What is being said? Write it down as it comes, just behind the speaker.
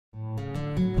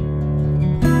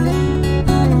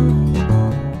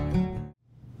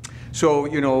So,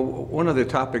 you know, one of the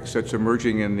topics that's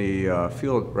emerging in the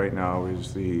field right now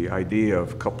is the idea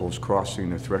of couples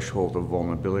crossing the threshold of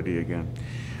vulnerability again.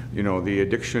 You know, the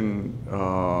addiction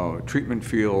treatment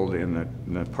field and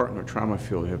the partner trauma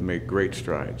field have made great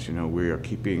strides. You know, we are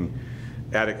keeping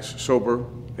addicts sober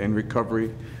in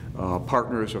recovery.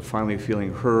 Partners are finally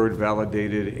feeling heard,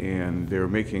 validated, and they're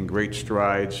making great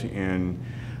strides in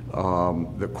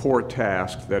the core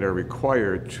tasks that are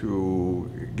required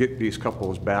to get these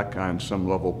couples back on some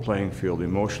level playing field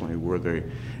emotionally, where the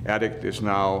addict is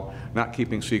now not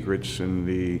keeping secrets and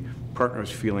the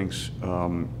partner's feelings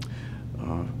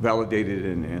validated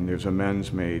and there's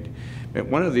amends made. And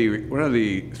one of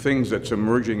the things that's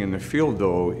emerging in the field,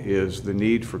 though, is the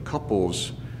need for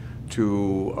couples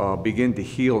to begin to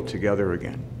heal together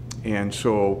again. And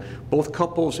so both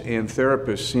couples and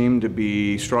therapists seem to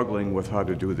be struggling with how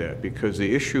to do that, because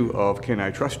the issue of can I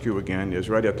trust you again is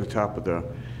right at the top of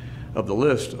the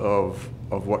list of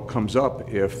what comes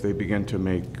up if they begin to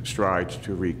make strides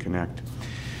to reconnect.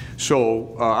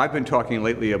 So I've been talking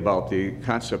lately about the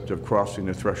concept of crossing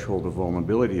the threshold of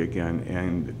vulnerability again,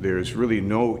 and there's really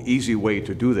no easy way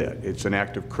to do that. It's an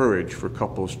act of courage for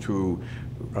couples to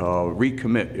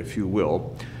recommit, if you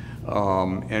will.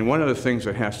 And one of the things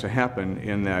that has to happen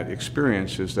in that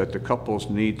experience is that the couples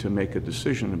need to make a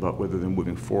decision about whether they're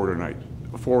moving forward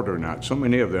or not. So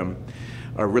many of them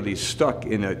are really stuck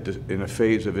in a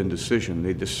phase of indecision.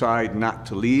 They decide not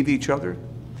to leave each other,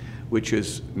 which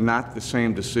is not the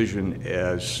same decision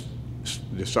as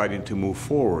deciding to move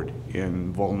forward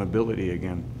in vulnerability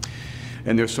again.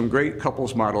 And there's some great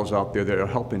couples models out there that are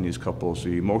helping these couples.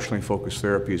 The emotionally focused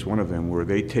therapy is one of them, where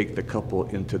they take the couple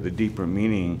into the deeper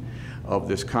meaning of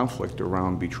this conflict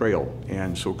around betrayal.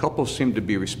 And so couples seem to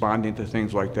be responding to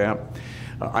things like that.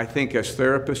 I think as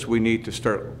therapists, we need to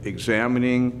start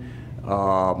examining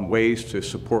ways to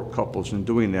support couples in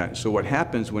doing that. So what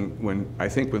happens when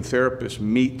therapists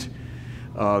meet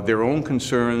their own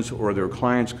concerns or their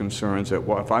clients' concerns that,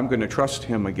 well, if I'm going to trust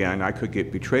him again, I could get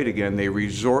betrayed again, they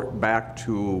resort back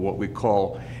to what we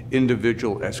call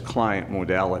individual as client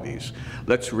modalities.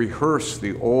 Let's rehearse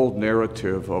the old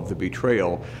narrative of the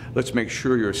betrayal. Let's make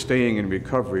sure you're staying in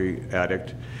recovery,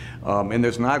 addict. And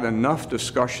there's not enough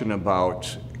discussion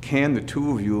about, can the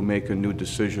two of you make a new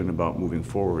decision about moving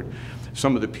forward?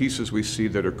 Some of the pieces we see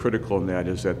that are critical in that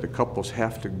is that the couples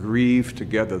have to grieve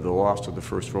together the loss of the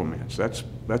first romance. That's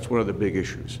one of the big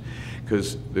issues,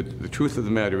 because the truth of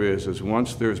the matter is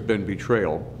once there's been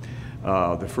betrayal,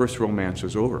 the first romance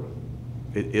is over.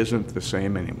 It isn't the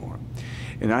same anymore.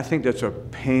 And I think that's a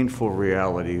painful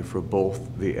reality for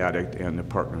both the addict and the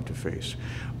partner to face.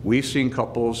 We've seen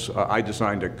couples, I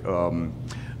designed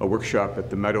a workshop at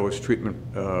the Meadows Treatment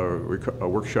a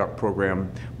workshop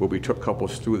program where we took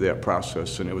couples through that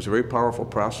process, and it was a very powerful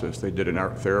process. They did an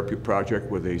art therapy project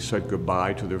where they said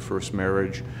goodbye to their first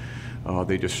marriage.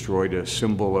 They destroyed a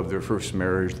symbol of their first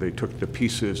marriage. They took the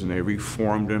pieces and they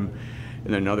reformed them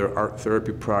in another art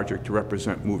therapy project to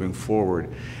represent moving forward.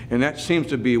 And that seems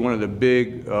to be one of the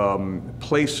big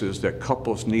places that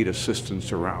couples need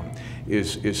assistance around,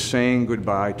 is saying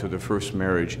goodbye to the first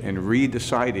marriage and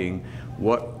redeciding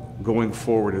what going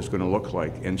forward is going to look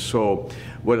like. And so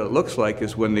what it looks like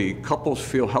is when the couples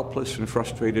feel helpless and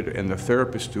frustrated, and the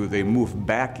therapists do, they move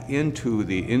back into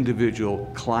the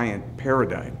individual client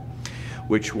paradigm,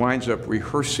 which winds up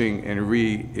rehearsing and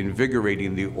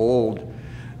reinvigorating the old,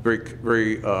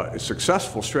 very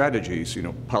successful strategies, you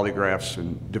know, polygraphs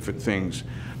and different things,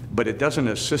 but it doesn't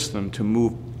assist them to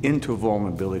move into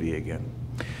vulnerability again.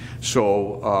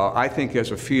 So I think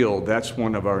as a field, that's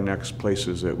one of our next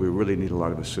places that we really need a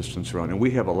lot of assistance around. And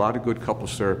we have a lot of good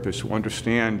couples therapists who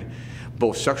understand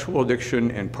both sexual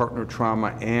addiction and partner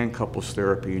trauma and couples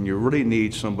therapy, and you really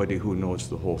need somebody who knows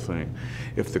the whole thing.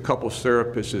 If the couples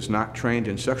therapist is not trained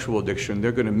in sexual addiction,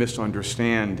 they're going to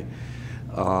misunderstand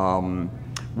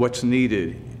what's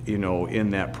needed, you know,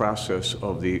 in that process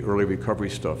of the early recovery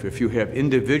stuff. If you have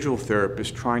individual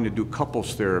therapists trying to do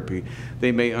couples therapy,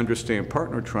 they may understand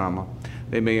partner trauma,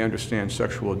 they may understand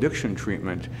sexual addiction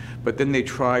treatment, but then they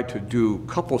try to do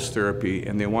couples therapy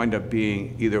and they wind up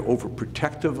being either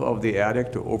overprotective of the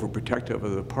addict or overprotective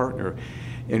of the partner,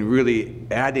 and really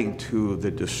adding to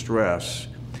the distress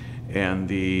and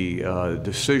the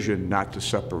decision not to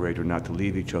separate or not to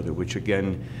leave each other, which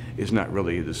again is not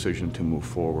really a decision to move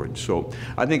forward. So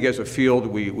I think as a field,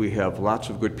 we have lots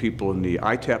of good people in the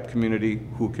IITAP community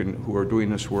who are doing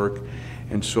this work.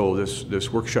 And so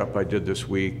this workshop I did this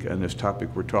week and this topic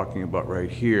we're talking about right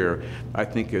here, I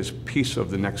think is piece of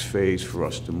the next phase for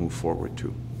us to move forward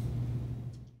to.